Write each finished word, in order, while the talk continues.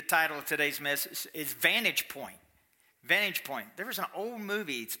title of today's message is Vantage Point. Vantage Point. There was an old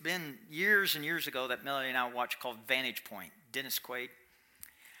movie, it's been years and years ago, that Melody and I watched called Vantage Point. Dennis Quaid.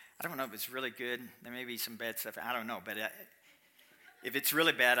 I don't know if it's really good. There may be some bad stuff. I don't know. But if it's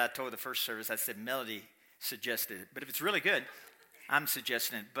really bad, I told the first service, I said Melody suggested it. But if it's really good, I'm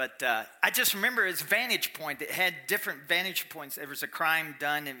suggesting it. But I just remember its vantage point. It had different vantage points. There was a crime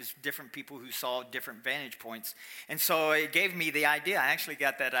done. It was different people who saw different vantage points. And so it gave me the idea. I actually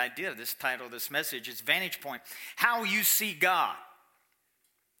got that idea. This title of this message is Vantage Point. How you see God.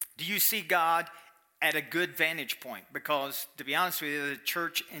 Do you see God at a good vantage point? Because, to be honest with you, the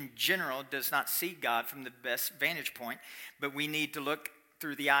church in general does not see God from the best vantage point. But we need to look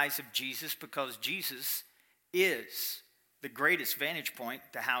through the eyes of Jesus, because Jesus is the greatest vantage point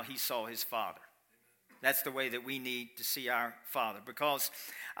to how he saw his Father. That's the way that we need to see our Father. Because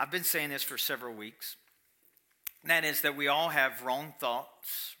I've been saying this for several weeks. And that is that we all have wrong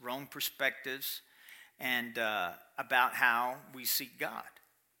thoughts, wrong perspectives, and about how we see God.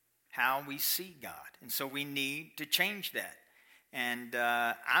 How we see God. And so we need to change that. And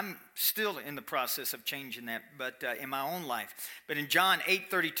I'm still in the process of changing that, but in my own life. But in John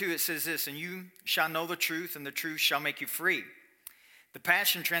 8:32, it says this, "And you shall know the truth, and the truth shall make you free." The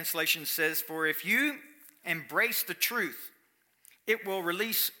Passion Translation says, "For if you embrace the truth, it will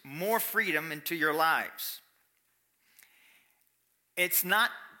release more freedom into your lives." It's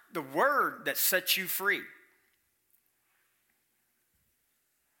not the word that sets you free.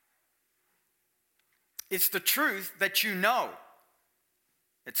 It's the truth that you know.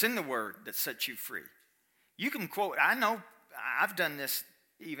 It's in the word that sets you free. You can quote, I know I've done this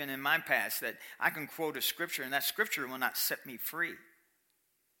even in my past, that I can quote a scripture and that scripture will not set me free.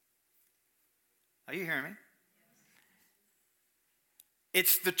 Are you hearing me?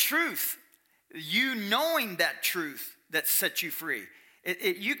 It's the truth, you knowing that truth, that sets you free.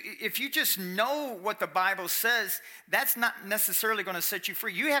 If you just know what the Bible says, that's not necessarily going to set you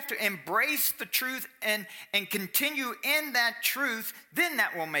free. You have to embrace the truth and continue in that truth, then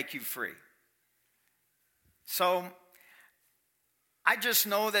that will make you free. So I just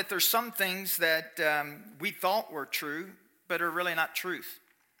know that there's some things that we thought were true, but are really not truth.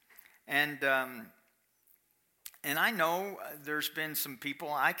 And I know there's been some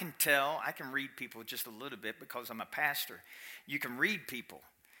people, I can read people just a little bit because I'm a pastor. You can read people.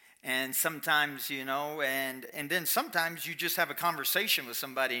 And sometimes, and then sometimes you just have a conversation with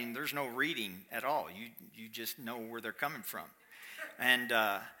somebody and there's no reading at all. You just know where they're coming from. And,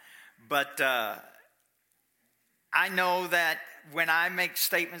 but I know that when I make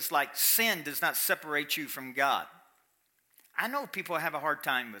statements like sin does not separate you from God, I know people have a hard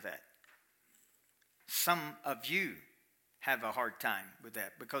time with that. Some of you have a hard time with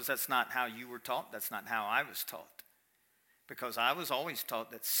that because that's not how you were taught. That's not how I was taught. Because I was always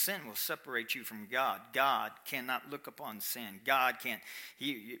taught that sin will separate you from God. God cannot look upon sin. God can't.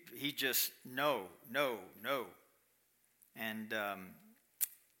 He just, no. And,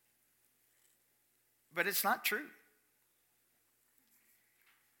 but it's not true.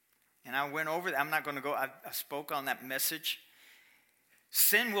 And I went over that. I'm not going to go. I spoke on that message.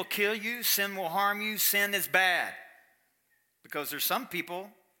 Sin will kill you. Sin will harm you. Sin is bad. Because there's some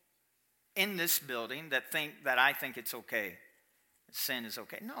people in this building that think that I think it's okay. Sin is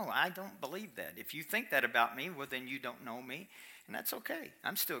okay. No, I don't believe that. If you think that about me, well, then you don't know me. And that's okay.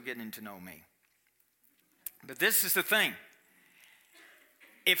 I'm still getting to know me. But this is the thing.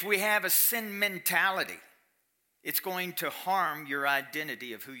 If we have a sin mentality, it's going to harm your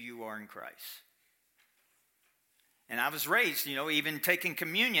identity of who you are in Christ. And I was raised, even taking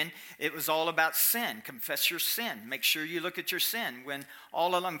communion, it was all about sin. Confess your sin. Make sure you look at your sin. When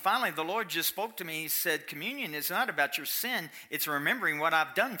all along, finally, the Lord just spoke to me. He said, communion is not about your sin. It's remembering what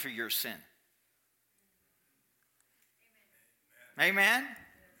I've done for your sin. Amen?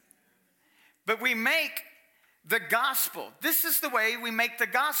 But we make the gospel. This is the way we make the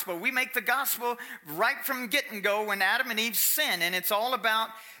gospel. We make the gospel right from get-and-go when Adam and Eve sinned. And it's all about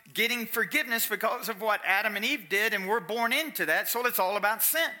getting forgiveness because of what Adam and Eve did. And we're born into that. So it's all about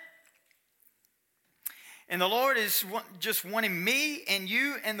sin. And the Lord is just wanting me and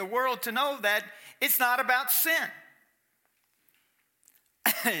you and the world to know that it's not about sin.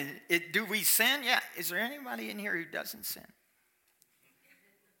 Do we sin? Yeah. Is there anybody in here who doesn't sin?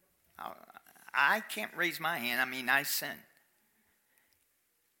 I can't raise my hand. I sin.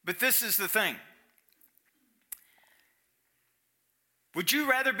 But this is the thing. Would you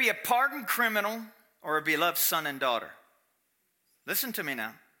rather be a pardoned criminal or a beloved son and daughter? Listen to me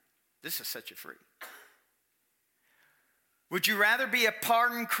now. This will set you free. Would you rather be a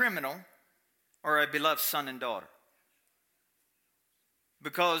pardoned criminal or a beloved son and daughter?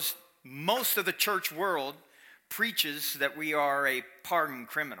 Because most of the church world preaches that we are a pardoned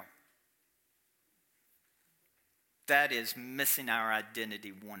criminal. That is missing our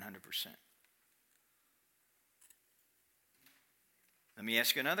identity 100%. Let me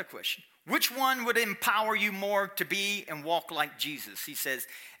ask you another question. Which one would empower you more to be and walk like Jesus? He says,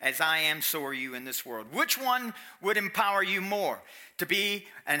 as I am, so are you in this world. Which one would empower you more to be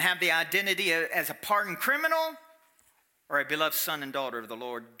and have the identity as a pardoned criminal or a beloved son and daughter of the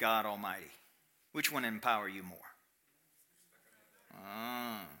Lord God Almighty? Which one empower you more?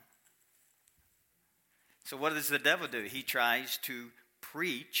 So what does the devil do? He tries to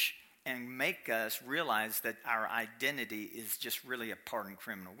preach and make us realize that our identity is just really a pardoned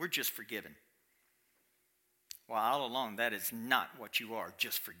criminal. We're just forgiven. Well, all along, that is not what you are,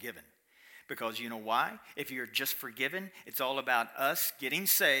 just forgiven. Because you know why? If you're just forgiven, it's all about us getting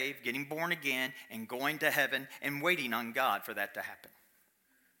saved, getting born again, and going to heaven and waiting on God for that to happen.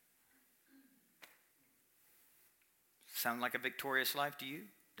 Sound like a victorious life to you?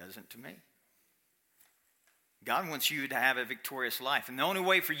 Doesn't to me. God wants you to have a victorious life. And the only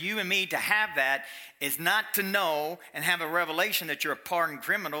way for you and me to have that is not to know and have a revelation that you're a pardoned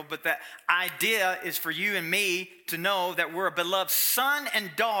criminal, but the idea is for you and me to know that we're a beloved son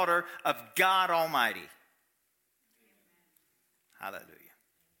and daughter of God Almighty. Hallelujah.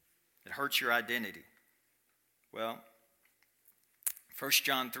 It hurts your identity. Well, 1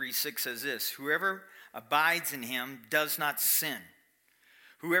 John 3:6 says this, whoever abides in him does not sin.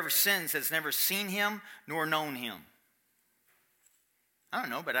 Whoever sins has never seen him nor known him. I don't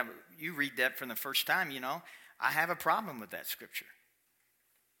know, but you read that for the first time, you know. I have a problem with that scripture.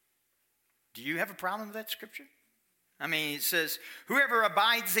 Do you have a problem with that scripture? I mean, it says, whoever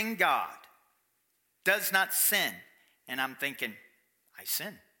abides in God does not sin. And I'm thinking, I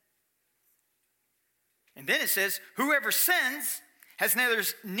sin. And then it says, whoever sins has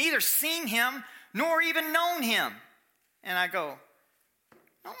neither seen him nor even known him. And I go,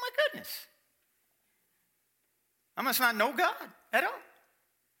 oh my goodness. I must not know God at all.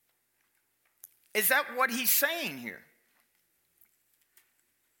 Is that what he's saying here?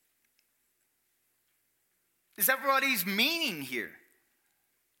 Is that what he's meaning here?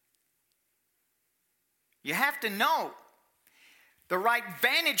 You have to know the right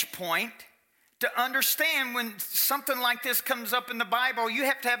vantage point to understand when something like this comes up in the Bible. You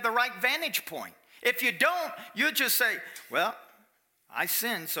have to have the right vantage point. If you don't, you'll just say, well, I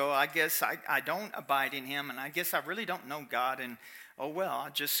sin, so I guess I don't abide in him, and I guess I really don't know God, and oh well,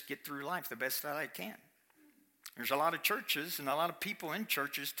 I'll just get through life the best that I can. There's a lot of churches and a lot of people in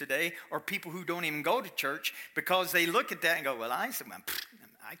churches today, or people who don't even go to church, because they look at that and go, well, I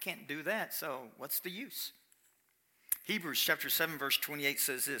can't do that, so what's the use? Hebrews chapter 7, verse 28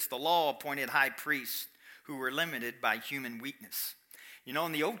 says this, the law appointed high priests who were limited by human weakness. You know,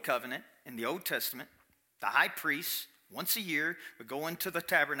 in the Old Covenant, in the Old Testament, the high priest once a year would go into the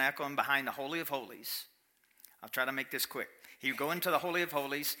tabernacle and behind the Holy of Holies. I'll try to make this quick. He would go into the Holy of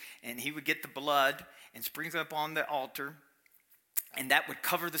Holies and he would get the blood and sprinkle it up on the altar, and that would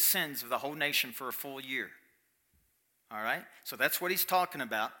cover the sins of the whole nation for a full year. All right? So that's what he's talking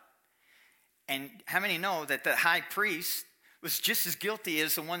about. And how many know that the high priest was just as guilty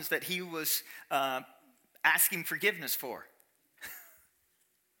as the ones that he was asking forgiveness for?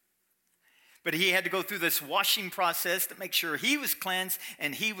 But he had to go through this washing process to make sure he was cleansed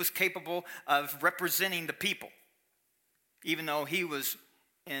and he was capable of representing the people, even though he was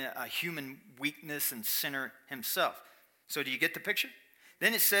in a human weakness and sinner himself. So do you get the picture?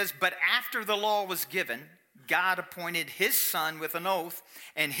 Then it says, but after the law was given, God appointed his son with an oath,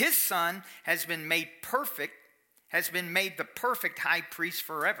 and his son has been made the perfect high priest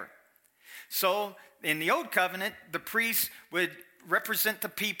forever. So in the old covenant, the priest would represent the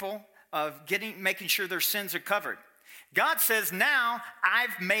people of making sure their sins are covered. God says, now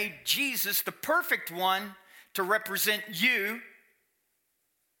I've made Jesus the perfect one to represent you,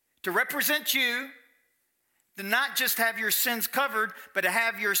 to not just have your sins covered, but to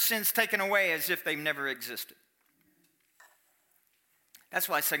have your sins taken away as if they've never existed. That's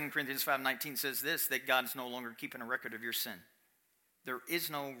why 2 Corinthians 5:19 says this, that God is no longer keeping a record of your sin. There is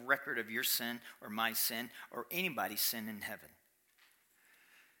no record of your sin or my sin or anybody's sin in heaven.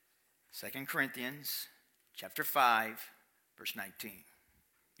 2 Corinthians chapter 5, verse 19.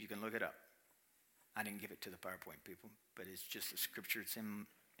 You can look it up. I didn't give it to the PowerPoint people, but it's just a scripture. It's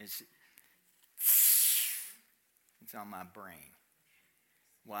on my brain.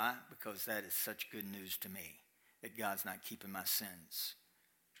 Why? Because that is such good news to me, that God's not keeping my sins.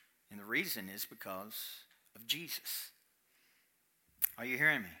 And the reason is because of Jesus. Are you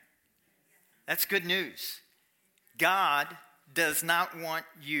hearing me? That's good news. God does not want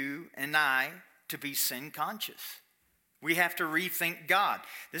you and I to be sin conscious. We have to rethink God.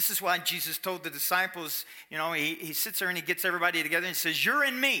 This is why Jesus told the disciples, he sits there and he gets everybody together and says, you're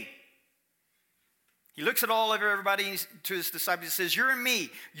in me. He looks at all of everybody to his disciples and says, you're in me.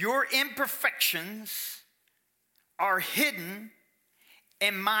 Your imperfections are hidden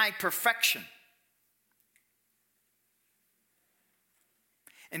in my perfection.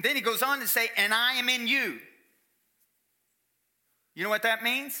 And then he goes on to say, and I am in you. You know what that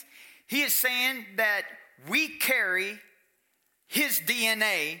means? He is saying that we carry his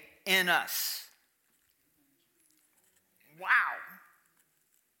DNA in us. Wow.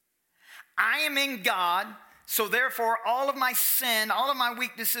 I am in God, so therefore all of my sin, all of my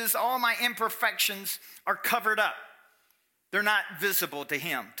weaknesses, all of my imperfections are covered up. They're not visible to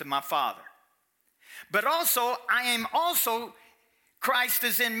him, to my Father. But also, I am also, Christ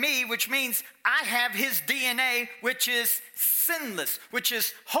is in me, which means I have his DNA, which is sinless, which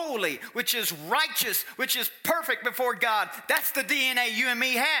is holy, which is righteous, which is perfect before God. That's the DNA you and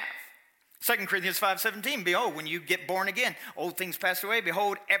me have. 2 Corinthians 5:17, behold, when you get born again, old things pass away.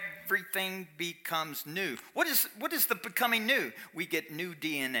 Behold, everything becomes new. What is the becoming new? We get new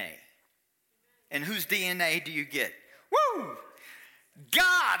DNA. And whose DNA do you get? Woo!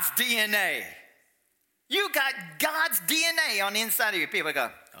 God's DNA. You got God's DNA on the inside of you. People go,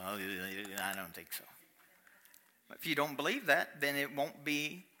 oh, I don't think so. But if you don't believe that, then you won't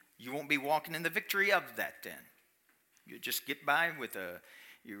be walking in the victory of that then. You just get by with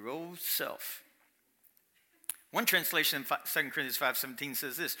your old self. One translation in 2 Corinthians 5:17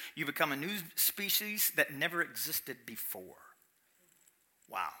 says this, you become a new species that never existed before.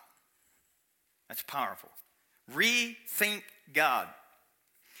 Wow. That's powerful. Rethink God.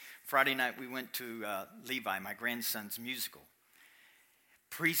 Friday night we went to Levi, my grandson's musical.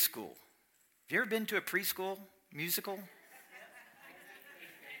 Preschool. Have you ever been to a preschool musical?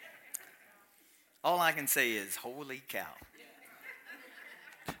 All I can say is, holy cow.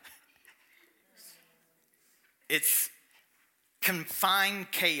 It's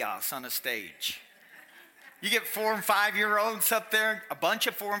confined chaos on a stage. You get 4 and 5-year-olds up there, a bunch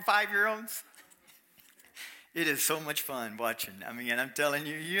of 4 and 5-year-olds. It is so much fun watching. I mean, I'm telling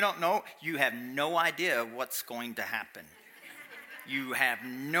you, you don't know. You have no idea what's going to happen. You have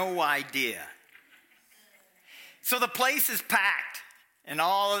no idea. So the place is packed. And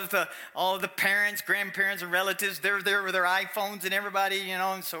all of the parents, grandparents, and relatives, they're there with their iPhones and everybody,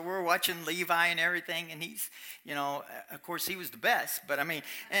 and so we're watching Levi and everything. And he's, of course, he was the best. But,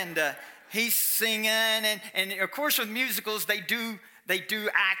 he's singing. And, of course, with musicals, they do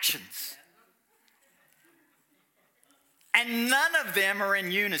actions. And none of them are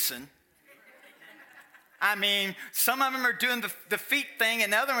in unison. I mean, some of them are doing the feet thing,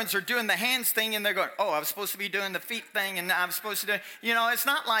 and the other ones are doing the hands thing, and they're going, oh, I was supposed to be doing the feet thing, and I was supposed to do, it's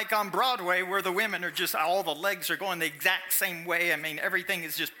not like on Broadway where the women are just, all the legs are going the exact same way. I mean, everything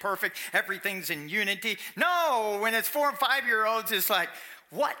is just perfect. Everything's in unity. No, when it's 4 and 5-year-olds, it's like,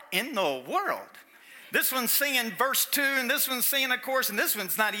 what in the world? This one's singing verse 2, and this one's singing a chorus, and this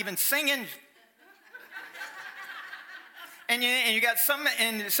one's not even singing. And you got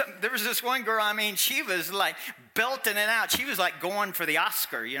there was this one girl, she was like belting it out. She was like going for the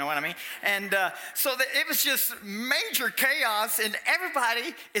Oscar, you know what I mean? And so it was just major chaos, and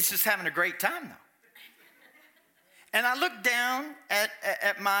everybody is just having a great time, though. And I looked down at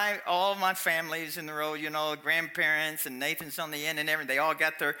all of my families in the row, grandparents, and Nathan's on the end and everything. They all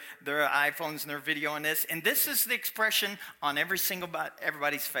got their iPhones and their video on this. And this is the expression on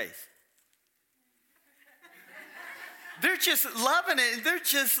everybody's face. They're just loving it. They're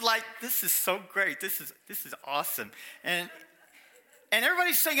just like, this is so great. This is awesome. And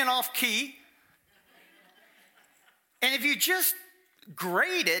everybody's singing off key. And if you just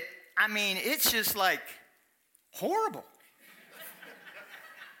grade it, it's just like horrible.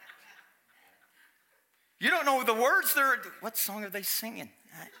 You don't know the words. What song are they singing?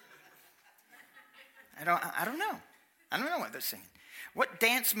 I don't know. I don't know what they're singing. What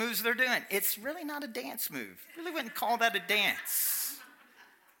dance moves they're doing. It's really not a dance move. Really wouldn't call that a dance.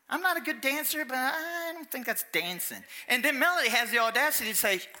 I'm not a good dancer, but I don't think that's dancing. And then Melody has the audacity to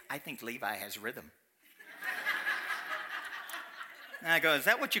say, I think Levi has rhythm. And I go, is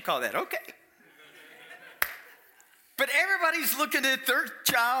that what you call that? Okay. But everybody's looking at their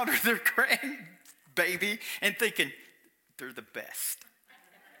child or their grandbaby and thinking, they're the best.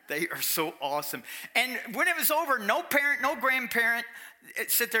 They are so awesome. And when it was over, no parent, no grandparent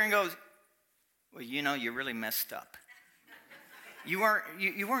sit there and goes, well, you really messed up. You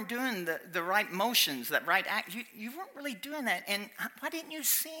weren't doing the right motions, that right act. You weren't really doing that. And why didn't you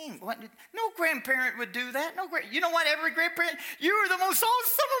sing? No grandparent would do that. You know what? Every grandparent, you are the most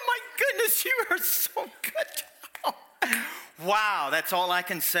awesome. Oh my goodness, you are so good. Wow, that's all I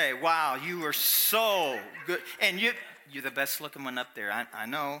can say. Wow, you are so good. And you're the best looking one up there. I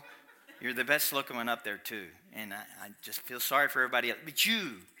know you're the best looking one up there too. And I just feel sorry for everybody else. But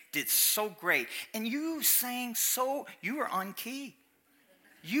you did so great. And you sang you were on key.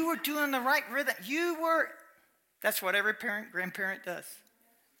 You were doing the right rhythm. That's what every grandparent does.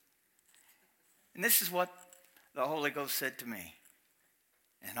 And this is what the Holy Ghost said to me.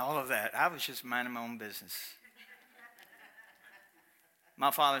 And all of that, I was just minding my own business.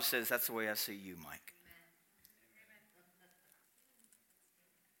 My Father says, that's the way I see you, Mike.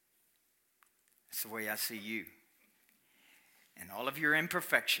 That's the way I see you. And all of your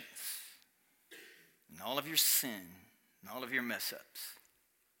imperfections, and all of your sin, and all of your mess-ups.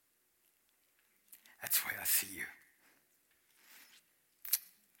 That's the way I see you.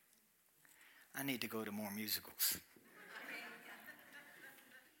 I need to go to more musicals.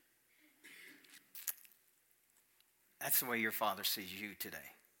 That's the way your Father sees you today.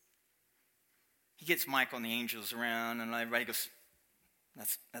 He gets Michael and the angels around, and everybody goes,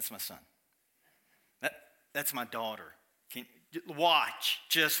 that's my son. That's my daughter.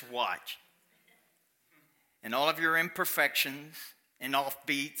 Just watch. And all of your imperfections and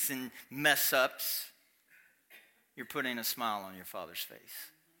offbeats and mess-ups, you're putting a smile on your Father's face.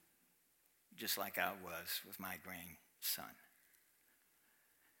 Just like I was with my grandson.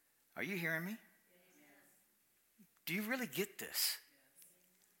 Are you hearing me? Do you really get this?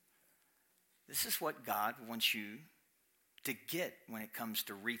 This is what God wants you to get when it comes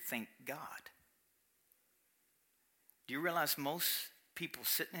to rethink God. Do you realize most people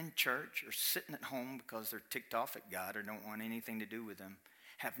sitting in church or sitting at home because they're ticked off at God or don't want anything to do with him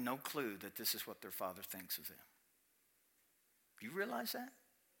have no clue that this is what their Father thinks of them? Do you realize that?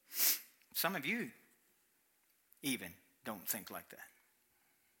 Some of you even don't think like that.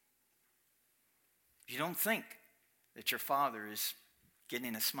 You don't think that your Father is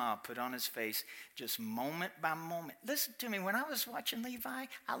getting a smile put on his face just moment by moment. Listen to me, when I was watching Levi,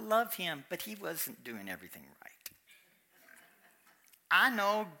 I love him, but he wasn't doing everything right. I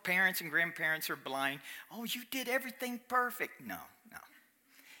know parents and grandparents are blind. Oh, you did everything perfect. No.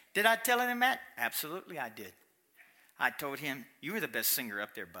 Did I tell him that? Absolutely I did. I told him, you were the best singer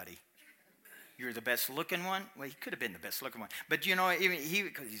up there, buddy. You were the best looking one. Well, he could have been the best looking one. But you know, even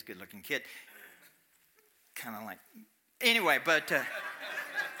because he's a good looking kid. Kind of like, anyway, but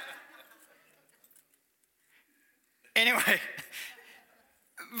anyway.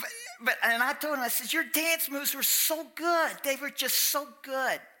 And I told him, I said, your dance moves were so good. They were just so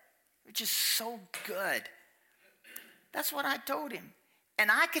good. They were just so good. That's what I told him.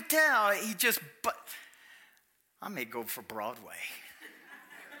 And I could tell but I may go for Broadway.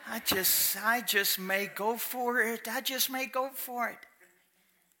 I just may go for it. I just may go for it.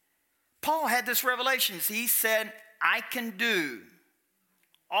 Paul had this revelation. He said, I can do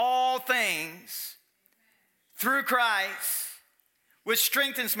all things through Christ, which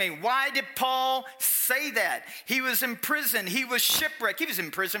strengthens me. Why did Paul say that? He was in prison. He was shipwrecked. He was in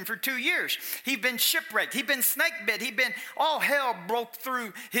prison for 2 years. He'd been shipwrecked. He'd been snake bit. All hell broke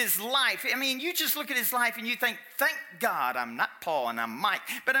through his life. I mean, you just look at his life and you think, thank God I'm not Paul and I'm Mike.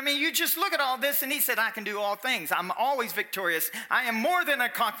 But I mean, you just look at all this and he said, I can do all things. I'm always victorious. I am more than a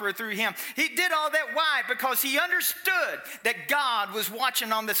conqueror through him. He did all that. Why? Because he understood that God was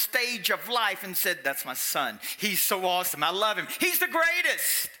watching on the stage of life and said, that's my son. He's so awesome. I love him. He's the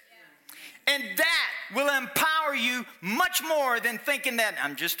greatest. And that will empower you much more than thinking that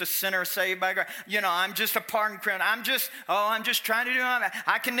I'm just a sinner saved by God. You know, I'm just a pardoned criminal. I'm just trying to do,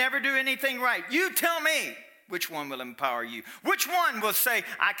 I can never do anything right. You tell me which one will empower you. Which one will say,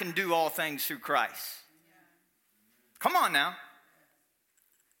 I can do all things through Christ. Come on now.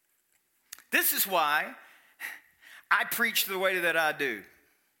 This is why I preach the way that I do.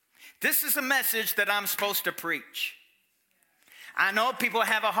 This is a message that I'm supposed to preach. I know people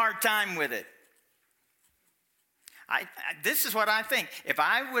have a hard time with it. This is what I think. If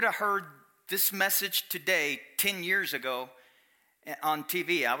I would have heard this message today, 10 years ago, on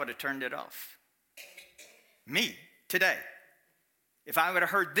TV, I would have turned it off. Me, today. If I would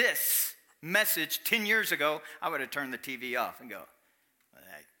have heard this message 10 years ago, I would have turned the TV off and go, well,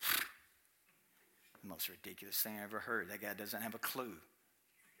 the most ridiculous thing I ever heard. That guy doesn't have a clue.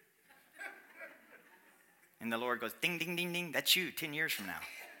 And the Lord goes, ding, ding, ding, ding. That's you 10 years from now.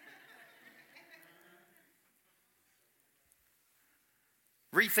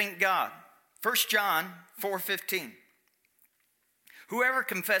 Rethink God. 1 John 4:15. Whoever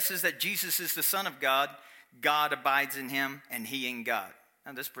confesses that Jesus is the Son of God, God abides in him and he in God.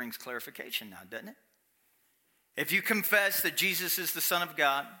 Now this brings clarification now, doesn't it? If you confess that Jesus is the Son of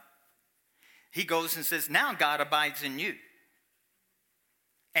God, he goes and says, now God abides in you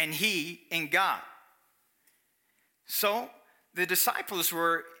and he in God. So the disciples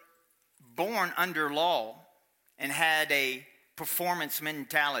were born under law and had a performance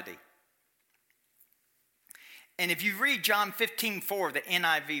mentality. And if you read John 15:4, the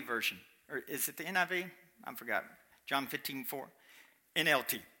NIV version, or is it the NIV? I forgot. John 15:4,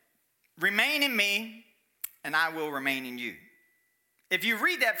 NLT. Remain in me, and I will remain in you. If you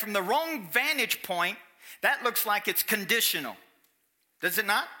read that from the wrong vantage point, that looks like it's conditional. Does it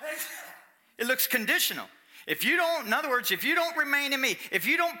not? It looks conditional. In other words, if you don't remain in me, if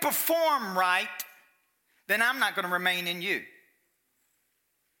you don't perform right, then I'm not going to remain in you.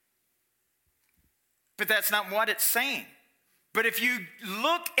 But that's not what it's saying. But if you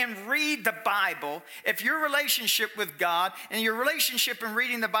look and read the Bible, if your relationship with God and your relationship in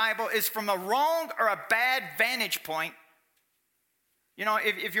reading the Bible is from a wrong or a bad vantage point,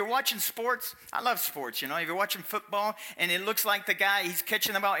 if you're watching sports, I love sports, if you're watching football and it looks like the guy, he's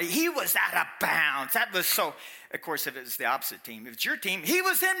catching the ball, he was out of bounds. That was so, of course, if it's the opposite team, if it's your team, he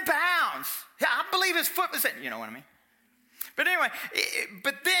was in bounds. Yeah, I believe his foot was in, you know what I mean? But anyway,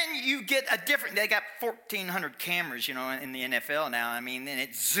 but then you get they got 1,400 cameras, in the NFL now. And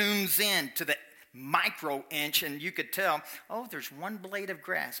it zooms in to the micro inch and you could tell, there's one blade of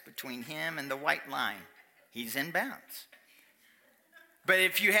grass between him and the white line. He's in bounds. But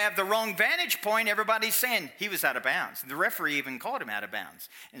if you have the wrong vantage point, everybody's saying he was out of bounds. The referee even called him out of bounds.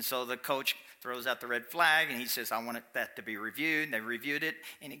 And so the coach throws out the red flag and he says, I want that to be reviewed. And they reviewed it.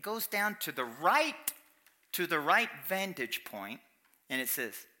 And it goes down to the right vantage point, and it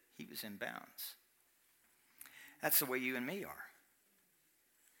says he was in bounds. That's the way you and me are.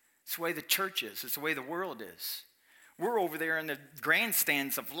 It's the way the church is. It's the way the world is. We're over there in the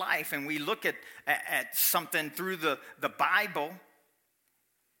grandstands of life, and we look at something through the Bible,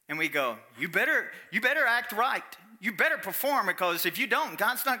 and we go, you better act right. You better perform, because if you don't,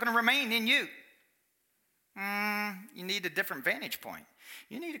 God's not going to remain in you. You need a different vantage point.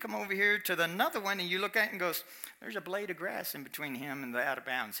 You need to come over here to another one and you look at it and goes, there's a blade of grass in between him and the out of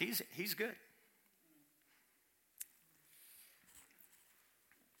bounds. He's good.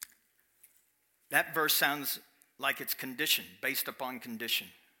 That verse sounds like it's conditioned, based upon condition.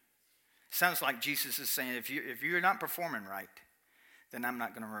 Sounds like Jesus is saying, if you're not performing right, then I'm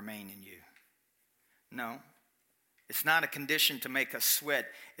not going to remain in you. No, it's not a condition to make us sweat.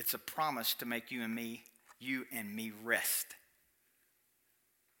 It's a promise to make you and me rest.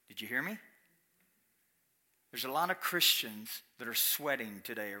 Did you hear me? There's a lot of Christians that are sweating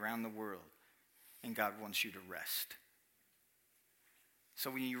today around the world, and God wants you to rest.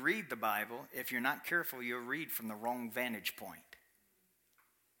 So when you read the Bible, if you're not careful, you'll read from the wrong vantage point.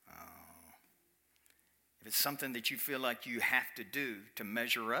 If it's something that you feel like you have to do to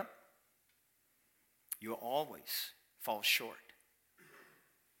measure up, you'll always fall short.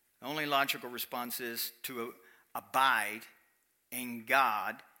 The only logical response is to abide in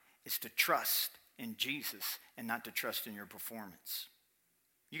God is to trust in Jesus and not to trust in your performance.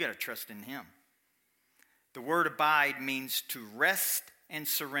 You got to trust in him. The word abide means to rest and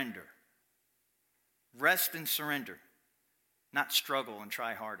surrender. Rest and surrender, not struggle and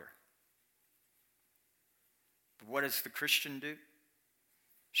try harder. But what does the Christian do?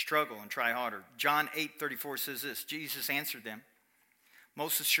 Struggle and try harder. John 8:34 says this, Jesus answered them,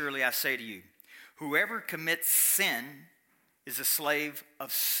 most assuredly I say to you, whoever commits sin is a slave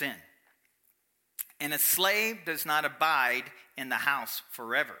of sin. And a slave does not abide in the house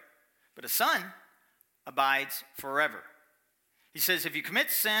forever, but a son abides forever. He says if you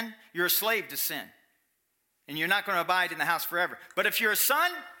commit sin, you're a slave to sin. And you're not going to abide in the house forever. But if you're a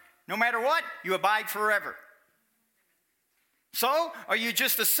son, no matter what, you abide forever. So, are you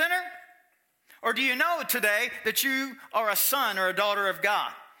just a sinner? Or do you know today that you are a son or a daughter of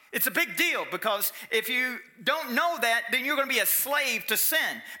God? It's a big deal, because if you don't know that, then you're going to be a slave to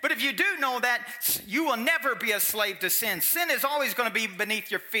sin. But if you do know that, you will never be a slave to sin. Sin is always going to be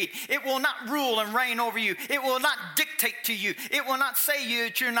beneath your feet. It will not rule and reign over you. It will not dictate to you. It will not say you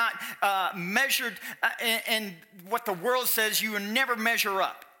that you're not measured in what the world says. You will never measure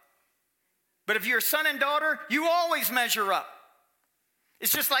up. But if you're a son and daughter, you always measure up.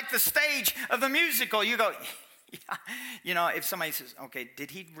 It's just like the stage of the musical. You go... Yeah. You know, if somebody says, okay,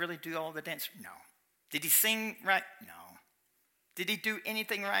 did he really do all the dance? No. Did he sing right? No. Did he do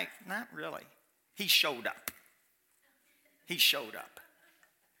anything right? Not really. He showed up. He showed up.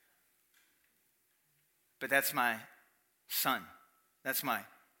 But that's my son. That's my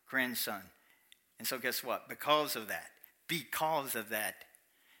grandson. And so guess what? Because of that,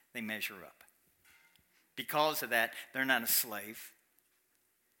 they measure up. Because of that, they're not a slave.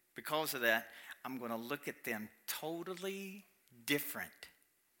 Because of that, I'm going to look at them totally different.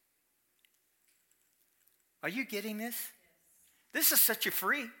 Are you getting this? Yes. This is set you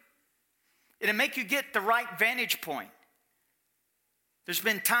free. It'll make you get the right vantage point. There's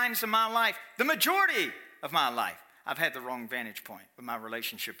been times in my life, the majority of my life, I've had the wrong vantage point with my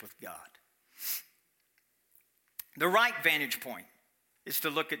relationship with God. The right vantage point is to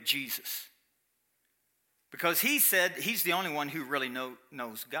look at Jesus. Because he said he's the only one who really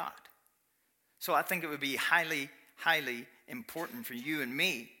knows God. So I think it would be highly, highly important for you and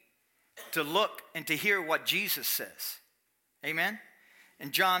me to look and to hear what Jesus says. Amen?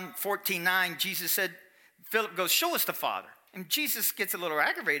 In John 14:9, Jesus said, Philip goes, show us the Father. And Jesus gets a little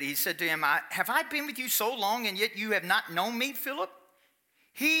aggravated. He said to him, have I been with you so long and yet you have not known me, Philip?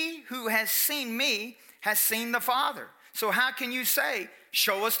 He who has seen me has seen the Father. So how can you say,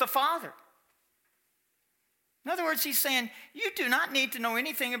 show us the Father? In other words, he's saying, you do not need to know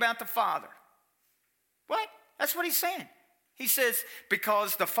anything about the Father. What? That's what he's saying. He says,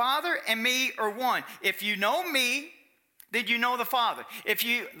 because the Father and me are one. If you know me, then you know the Father.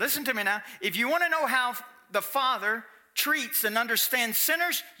 Listen to me now, if you want to know how the Father treats and understands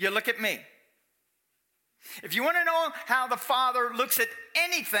sinners, you look at me. If you want to know how the Father looks at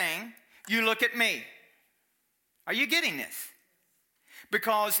anything, you look at me. Are you getting this?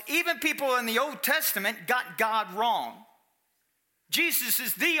 Because even people in the Old Testament got God wrong. Jesus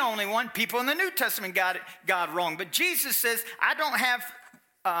is the only one. People in the New Testament got God wrong. But Jesus says, I don't have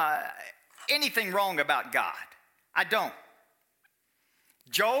anything wrong about God. I don't.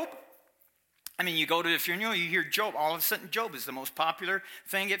 Job, you go to the funeral, you hear Job. All of a sudden, Job is the most popular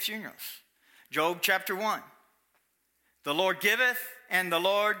thing at funerals. Job chapter 1. The Lord giveth and the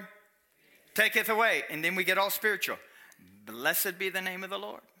Lord taketh away. And then we get all spiritual. Blessed be the name of the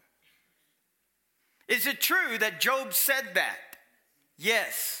Lord. Is it true that Job said that?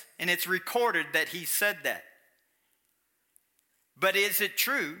 Yes. And it's recorded that he said that. But is it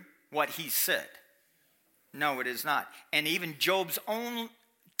true what he said? No, it is not. And even Job's own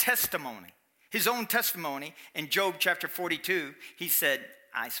testimony, his own testimony in Job chapter 42, he said,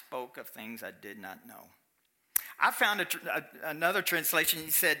 I spoke of things I did not know. I found another translation.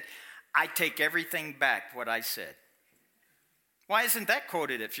 He said, I take everything back what I said. Why isn't that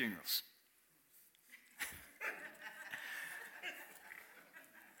quoted at funerals?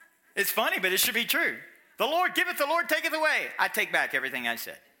 It's funny, but it should be true. The Lord giveth, the Lord taketh away. I take back everything I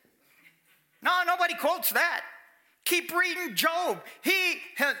said. No, nobody quotes that. Keep reading Job.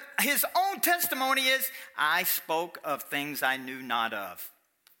 His own testimony is, I spoke of things I knew not of.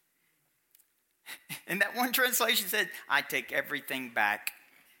 And that one translation said, I take everything back.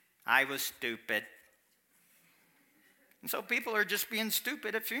 I was stupid. And so people are just being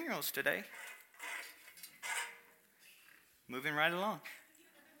stupid at funerals today. Moving right along.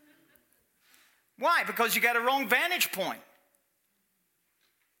 Why? Because you got a wrong vantage point.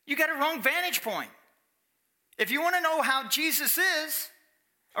 You got a wrong vantage point. If you want to know how Jesus is,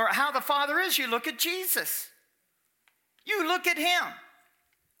 or how the Father is, you look at Jesus. You look at him.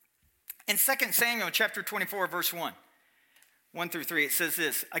 In 2 Samuel chapter 24, verse 1 through 3, it says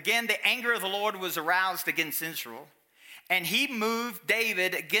this. Again, the anger of the Lord was aroused against Israel, and he moved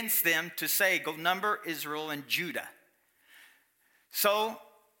David against them to say, go number Israel and Judah. So,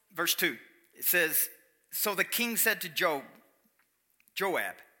 verse 2, it says, so the king said to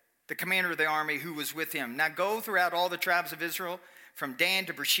Joab, the commander of the army who was with him, now go throughout all the tribes of Israel, from Dan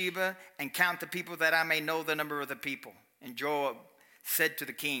to Beersheba, and count the people that I may know the number of the people. And Joab said to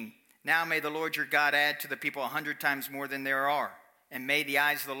the king, now may the Lord your God add to the people 100 times more than there are. And may the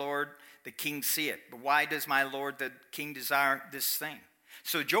eyes of the Lord, the king, see it. But why does my Lord, the king, desire this thing?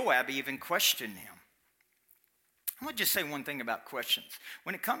 So Joab even questioned him. I want to just say one thing about questions.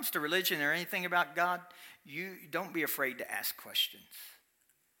 When it comes to religion or anything about God, you don't be afraid to ask questions.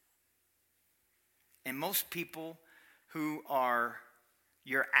 And most people who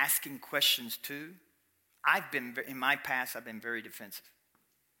you're asking questions to, in my past, I've been very defensive.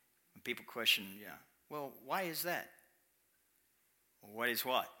 When people question, well, why is that? Well, what is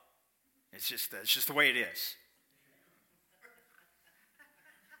what? It's just the way it is.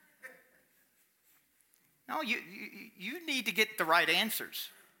 No, you need to get the right answers.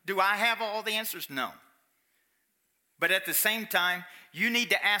 Do I have all the answers? No. But at the same time, you need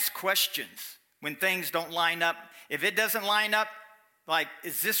to ask questions when things don't line up. If it doesn't line up, like,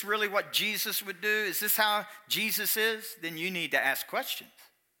 is this really what Jesus would do? Is this how Jesus is? Then you need to ask questions.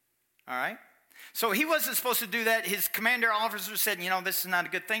 All right? So he wasn't supposed to do that. His commander officer said, this is not a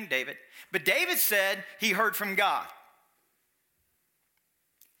good thing, David. But David said he heard from God.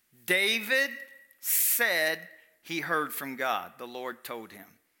 David said he heard from God. The Lord told him.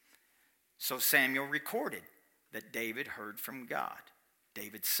 So Samuel recorded that David heard from God.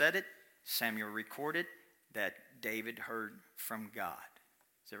 David said it. Samuel recorded that David heard from God.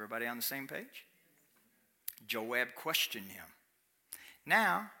 Is everybody on the same page? Joab questioned him.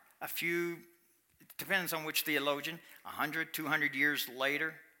 Now, it depends on which theologian, 100, 200 years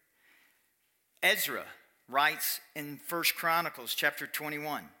later, Ezra writes in 1 Chronicles chapter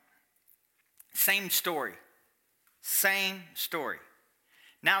 21. Same story. Same story.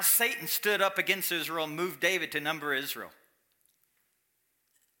 Now Satan stood up against Israel and moved David to number Israel.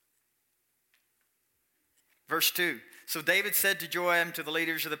 Verse 2. So David said to Joab, to the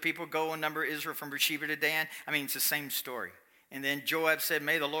leaders of the people, go and number Israel from Beersheba to Dan. It's the same story. And then Joab said,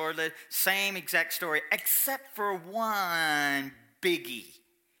 may the Lord lead. Same exact story, except for one biggie.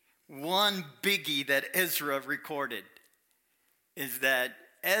 One biggie that Ezra recorded is that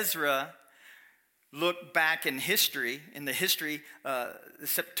Ezra looked back in history, the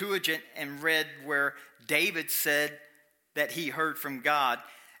Septuagint, and read where David said that he heard from God.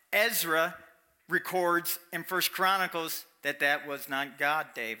 Ezra records in 1 Chronicles that was not God,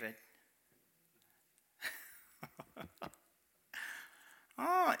 David.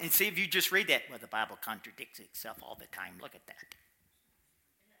 Oh, and see if you just read that. Well, the Bible contradicts itself all the time. Look at that.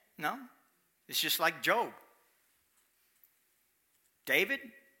 No, it's just like Job. David,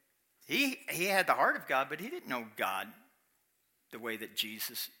 he had the heart of God, but he didn't know God the way that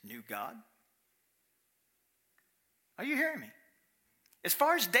Jesus knew God. Are you hearing me? As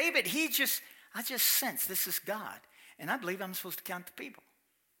far as David, I just sense this is God. And I believe I'm supposed to count the people.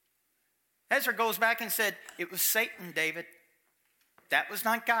 Ezra goes back and said, it was Satan, David. That was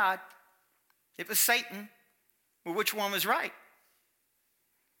not God. It was Satan. Well, which one was right?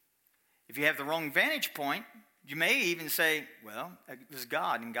 If you have the wrong vantage point, you may even say, well, it was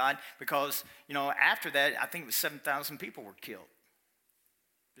God. And God, because, after that, I think it was 7,000 people were killed.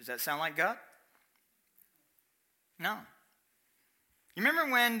 Does that sound like God? No. You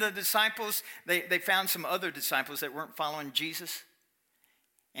remember when the disciples, they found some other disciples that weren't following Jesus?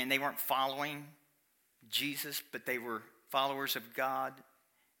 And they weren't following Jesus, but they were followers of God.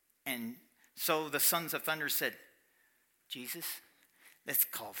 And so the sons of thunder said, Jesus, let's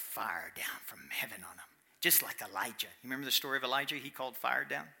call fire down from heaven on them. Just like Elijah. You remember the story of Elijah? He called fire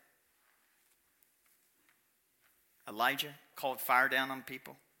down. Elijah called fire down on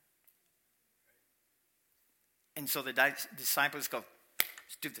people. And so the disciples go,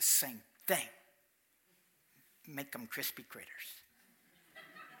 let's do the same thing. Make them crispy critters.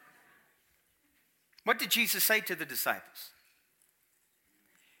 What did Jesus say to the disciples?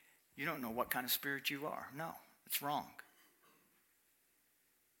 You don't know what kind of spirit you are. No, it's wrong.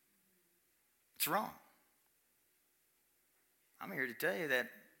 It's wrong. I'm here to tell you that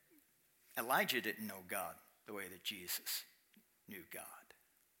Elijah didn't know God the way that Jesus knew God.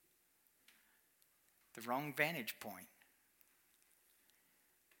 The wrong vantage point.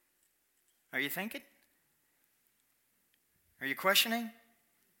 Are you thinking? Are you questioning?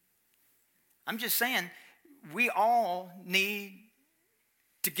 I'm just saying, we all need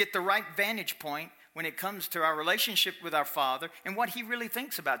to get the right vantage point when it comes to our relationship with our Father and what He really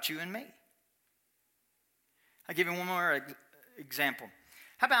thinks about you and me. I'll give you one more example.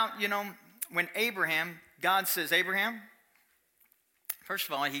 How about, when Abraham, God says, Abraham, first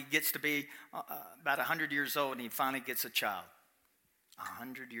of all, he gets to be about 100 years old and he finally gets a child.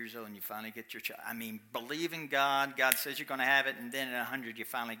 100 years old and you finally get your child. Believe in God. God says you're going to have it, and then at 100 you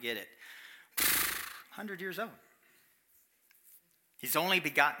finally get it. 100 years old. His only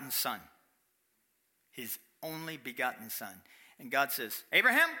begotten son. His only begotten son. And God says,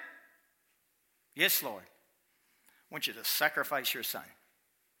 Abraham? Yes, Lord. I want you to sacrifice your son.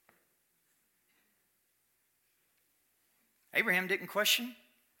 Abraham didn't question.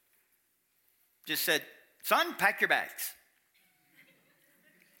 Just said, son, pack your bags.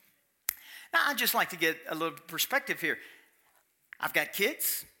 Now, I'd just like to get a little perspective here. I've got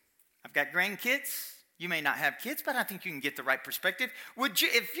kids. I've got grandkids. You may not have kids, but I think you can get the right perspective. Would you,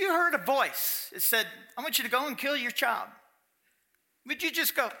 if you heard a voice that said, I want you to go and kill your child, would you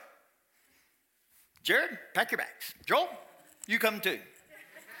just go, Jared, pack your bags. Joel, you come too.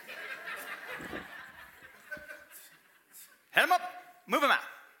 Head them up, move them out.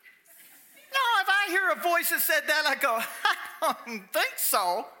 No, if I hear a voice that said that, I go, I don't think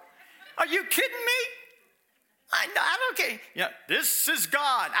so. Are you kidding me? I don't care. This is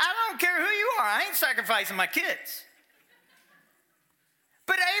God. I don't care who you are. I ain't sacrificing my kids.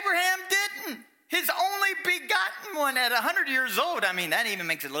 But Abraham didn't. going at 100 years old, I mean, that even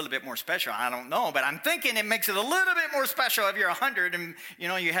makes it a little bit more special. I don't know, but I'm thinking it makes it a little bit more special if you're 100 and,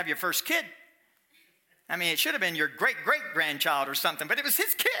 you have your first kid. I mean, it should have been your great-great-grandchild or something, but it was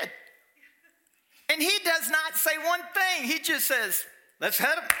his kid. And he does not say one thing. He just says, let's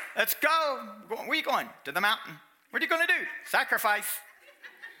head up. Let's go. Where are you going? To the mountain. What are you going to do? Sacrifice.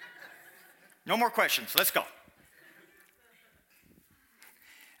 No more questions. Let's go.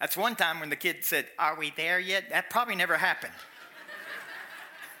 That's one time when the kid said, are we there yet? That probably never happened.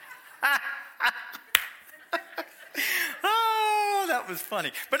 Oh, that was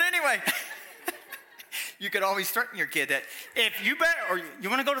funny. But anyway, you could always threaten your kid that if you better, or you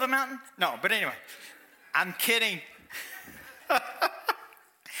want to go to the mountain? No, but anyway, I'm kidding. But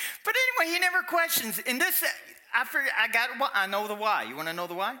anyway, he never questions. And this, I know the why. You want to know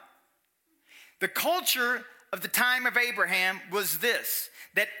the why? The culture of the time of Abraham was this,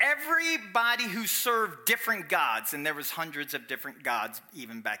 that everybody who served different gods, and there was hundreds of different gods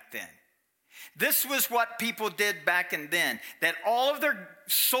even back then. This was what people did back and then, that all of their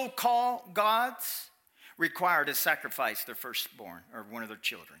so-called gods required to sacrifice their firstborn or one of their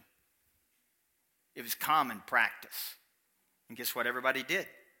children. It was common practice. And guess what everybody did?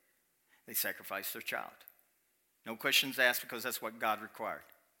 They sacrificed their child. No questions asked because that's what God required.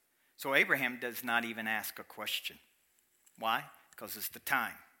 So Abraham does not even ask a question. Why? Because it's the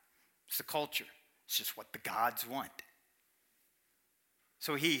time. It's the culture. It's just what the gods want.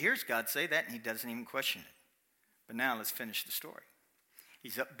 So he hears God say that and he doesn't even question it. But now let's finish the story.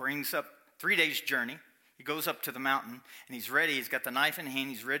 Brings up 3 days' journey. He goes up to the mountain and he's ready. He's got the knife in hand.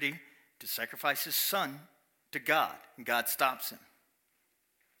 He's ready to sacrifice his son to God. And God stops him.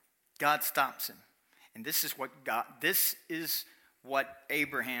 God stops him. And this is what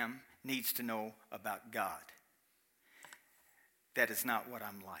Abraham needs to know about God. That is not what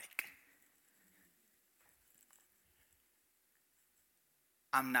I'm like.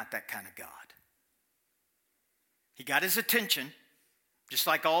 I'm not that kind of God. He got his attention, just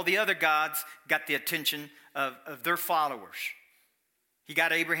like all the other gods got the attention of their followers. He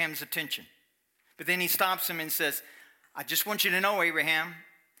got Abraham's attention. But then he stops him and says, I just want you to know, Abraham,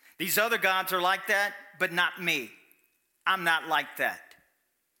 these other gods are like that, but not me. I'm not like that.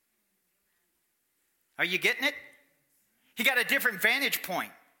 Are you getting it? He got a different vantage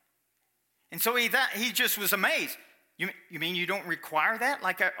point. And so he just was amazed. You mean you don't require that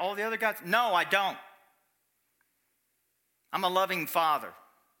like all the other gods? No, I don't. I'm a loving father.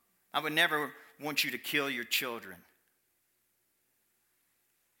 I would never want you to kill your children.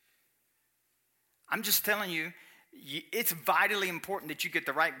 I'm just telling you, it's vitally important that you get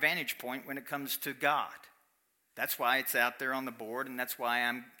the right vantage point when it comes to God. That's why it's out there on the board, and that's why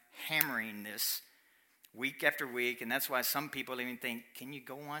I'm hammering this week after week, and that's why some people even think, can you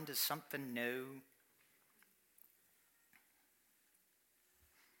go on to something new?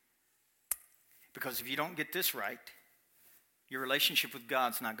 Because if you don't get this right, your relationship with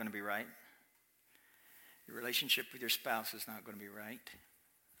God's not going to be right. Your relationship with your spouse is not going to be right.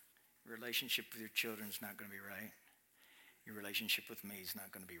 Your relationship with your children is not going to be right. Your relationship with me is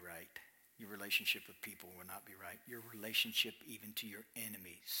not going to be right. Your relationship with people will not be right. Your relationship even to your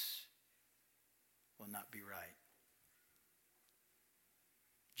enemies will not be right.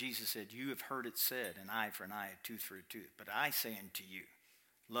 Jesus said, you have heard it said, an eye for an eye, a tooth for a tooth. But I say unto you,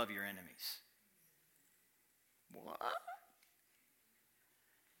 love your enemies. What?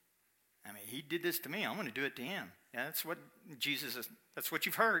 I mean, he did this to me. I'm going to do it to him. Yeah, that's what Jesus is. That's what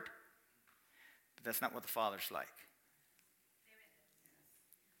you've heard. But that's not what the Father's like.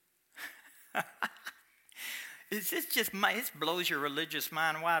 It blows your religious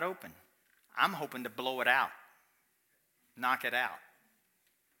mind wide open. I'm hoping to blow it out. Knock it out.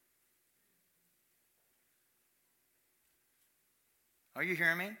 Are you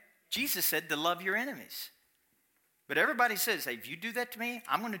hearing me? Jesus said to love your enemies. But everybody says, hey, if you do that to me,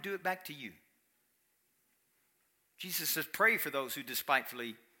 I'm going to do it back to you. Jesus says, pray for those who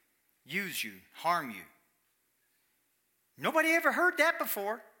despitefully use you, harm you. Nobody ever heard that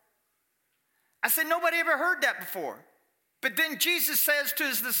before. I said, nobody ever heard that before. But then Jesus says to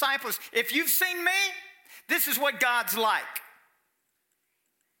his disciples, if you've seen me, this is what God's like.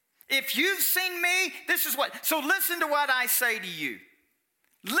 If you've seen me, this is what. So listen to what I say to you.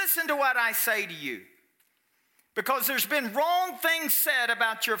 Listen to what I say to you. Because there's been wrong things said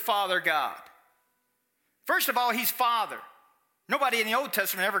about your Father God. First of all, he's Father. Nobody in the Old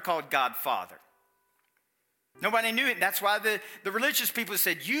Testament ever called God Father. Nobody knew it. That's why the religious people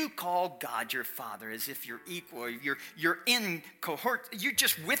said, you call God your Father as if you're equal. You're in cohort. You're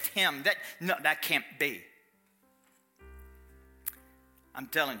just with him. No, that can't be. I'm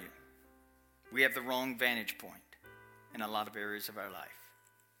telling you, we have the wrong vantage point. in a lot of areas of our life.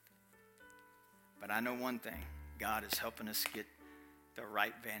 But I know one thing. God is helping us get the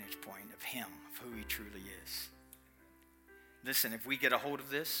right vantage point of him, of who he truly is. Listen, if we get a hold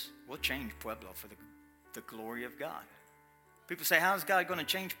of this, we'll change Pueblo for the glory of God. People say, how is God going to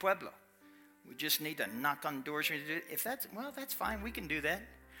change Pueblo? We just need to knock on doors. If that's fine. We can do that.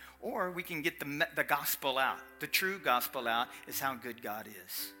 Or we can get the gospel out. The true gospel out is how good God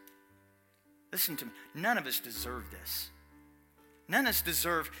is. Listen to me. None of us deserve this. None of us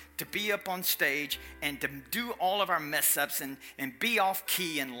deserve to be up on stage and to do all of our mess ups and be off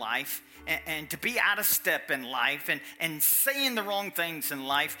key in life and to be out of step in life and saying the wrong things in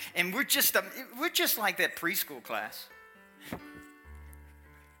life. And we're just like that preschool class.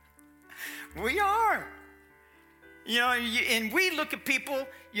 We are. And we look at people,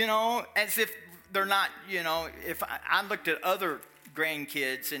 as if they're not, if I looked at other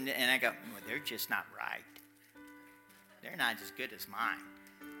grandkids and I go, well, they're just not right. They're not as good as mine.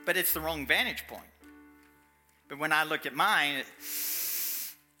 But it's the wrong vantage point. But when I look at mine,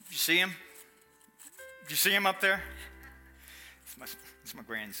 you see him? Did you see him up there? It's my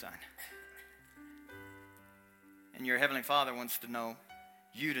grandson. And your Heavenly Father wants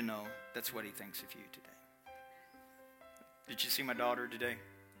you to know that's what he thinks of you today. Did you see my daughter today?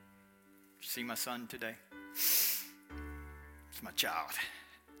 Did you see my son today? It's my child.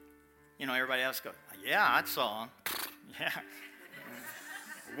 Everybody else goes, yeah, I saw him. Yeah.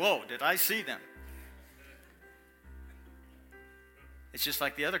 Whoa, did I see them? It's just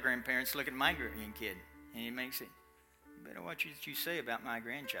like the other grandparents look at my grandkid, and he makes it, better watch what you say about my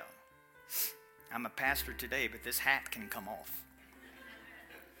grandchild. I'm a pastor today, but this hat can come off.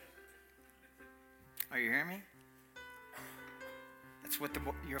 Are you hearing me? That's what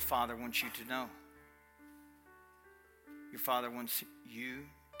your Father wants you to know. Your Father wants you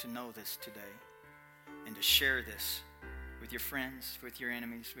to know this today and to share this with your friends, with your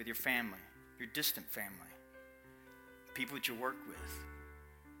enemies, with your family, your distant family, people that you work with,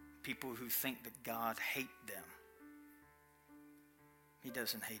 people who think that God hates them. He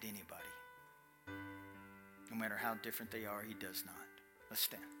doesn't hate anybody. No matter how different they are, he does not. Let's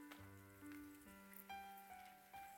stand.